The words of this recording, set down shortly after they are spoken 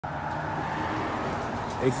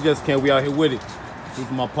JUiCE Camp, we out here with it. Salute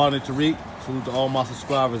to my partner Tariq. Salute to all my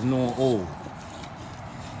subscribers, new and old.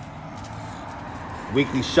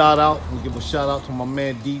 Weekly shout out. We give a shout out to my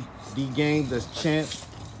man D Game, that's champs.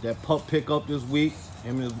 That pup pick up this week.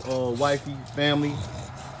 Him and his wifey, family.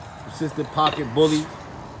 Assistant pocket Bullies.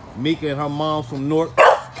 Mika and her mom from Newark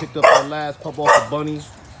picked up her last pup off the bunnies.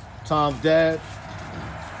 Tom's dad.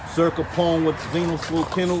 Sir Capone with Zeno Slow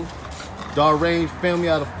Kennels. Dar Range family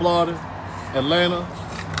out of Florida, Atlanta.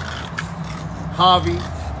 Javi,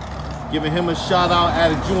 giving him a shout out.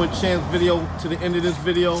 Added you and Chance video to the end of this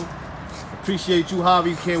video. Appreciate you,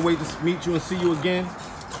 Javi. Can't wait to meet you and see you again.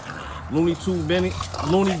 Looney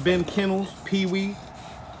Ben Kennels, Pee Wee,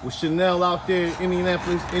 with Chanel out there in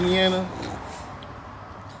Indianapolis, Indiana.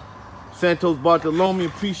 Santos Bartolome,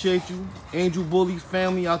 appreciate you. Angel Bullies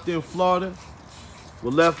family out there in Florida.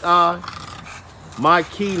 With Left Eye. My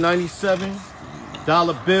Key 97.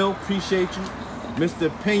 Dollar Bill, appreciate you. Mr.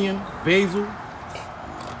 Opinion, Basil.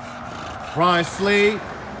 Brian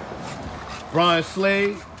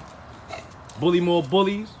Slade. Bully More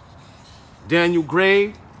Bullies. Daniel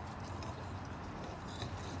Gray.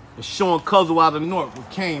 And Sean Cuzzle out of Newark with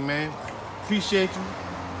Kane, man. Appreciate you.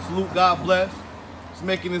 Salute, God bless. Just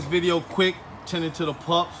making this video quick, tending to the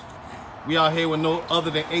pups. We out here with no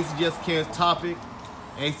other than JUiCE Camp's topic.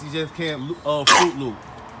 JUiCE Camp Fruit Loop.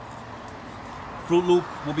 Fruit Loop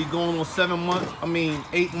will be going on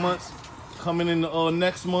 8 months. Coming in the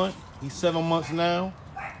next month. He's 7 months now.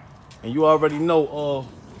 And you already know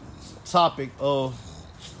topic of,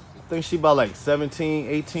 I think she about like 17,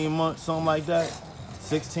 18 months, something like that.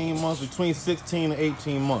 16 months, between 16 and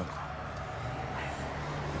 18 months.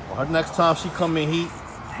 Well, her next time she come in heat,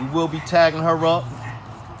 we will be tagging her up.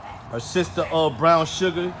 Her sister, Brown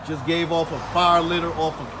Sugar, just gave off a fire litter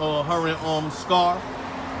off of her and Scar.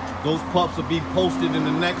 Those pups will be posted in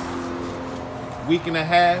the next week and a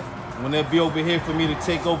half when they'll be over here for me to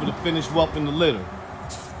take over to finish whelping the litter.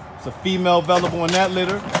 It's a female available in that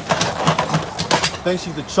litter. I think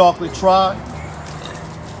she's a chocolate tribe.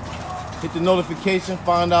 Hit the notification,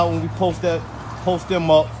 find out when we post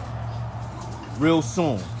them up real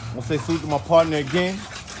soon. I want to say salute to my partner again.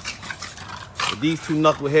 But these two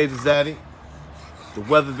knuckleheads is at it. The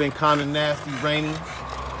weather's been kind of nasty, rainy.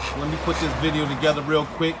 Let me put this video together real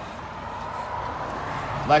quick.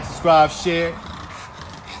 Like, subscribe, share.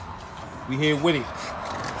 We here with it.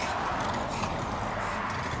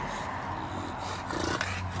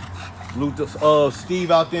 Salute to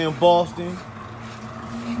Steve out there in Boston.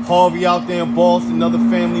 Harvey out there in Boston, another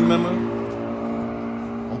family member.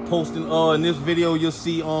 I'm posting in this video you'll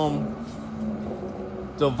see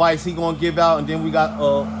the advice he gonna give out, and then we got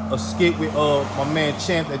a skit with my man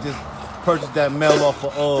Champ that just purchased that mail off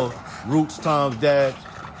of Roots Tom's dad.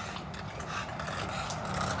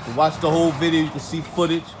 To watch the whole video, you can see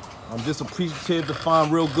footage. I'm just appreciative to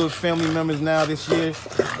find real good family members now this year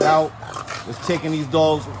out. Just taking these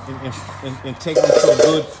dogs and taking them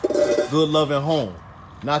to a good loving home.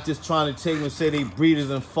 Not just trying to take them and say they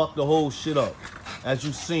breeders and fuck the whole shit up. As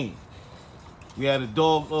you've seen. We had a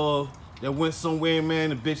dog that went somewhere,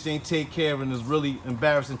 man, the bitch ain't take care of, and it's really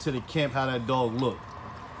embarrassing to the camp how that dog looked.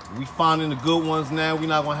 We finding the good ones now. We're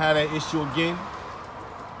not gonna have that issue again.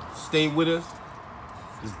 Stay with us.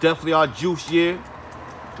 It's definitely our juice year.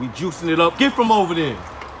 We juicing it up. Get from over there.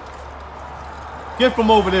 Get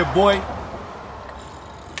from over there, boy.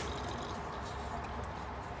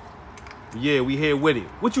 Yeah, we here with it.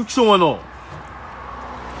 What you chewing on?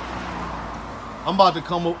 I'm about to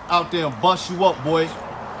come out there and bust you up, boy.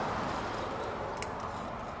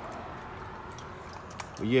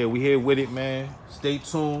 But yeah, we here with it, man. Stay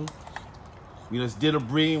tuned. We just did a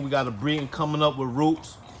breeding. We got a breeding coming up with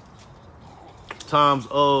Roots. Times,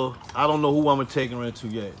 I don't know who I'm taking her into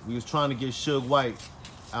yet. We was trying to get Suge White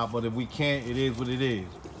out, but if we can't, it is what it is.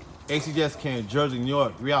 JUiCE Camp, Jersey, New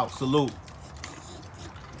York. We out. Salute.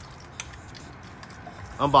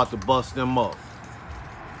 I'm about to bust them up.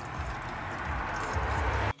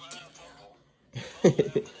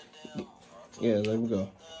 Yeah, let him go.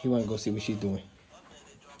 He want to go see what she's doing.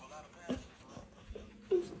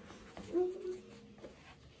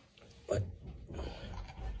 What?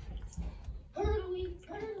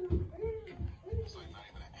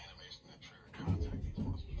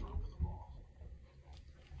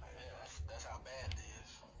 That's how bad it is.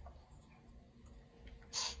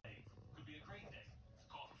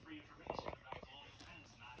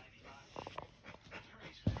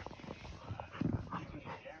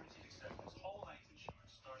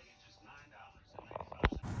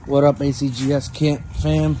 What up, JUiCE Camp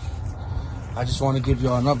fam? I just want to give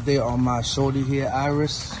y'all an update on my shorty here,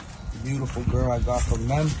 Iris. Beautiful girl I got from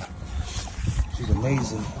them. She's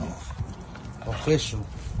amazing. Official.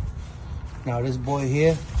 Now this boy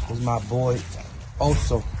here is my boy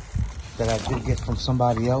also that I did get from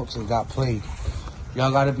somebody else and got played.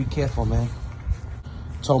 Y'all gotta be careful, man.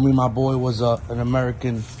 Told me my boy was an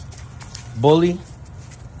American bully.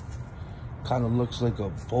 Kind of looks like a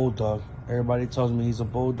bulldog. Everybody tells me he's a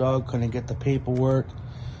bulldog. Couldn't get the paperwork.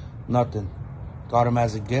 Nothing. Got him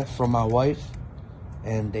as a gift from my wife.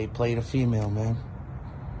 And they played a female, man.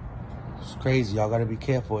 It's crazy. Y'all gotta be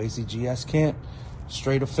careful. ACGS Camp,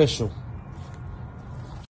 straight official.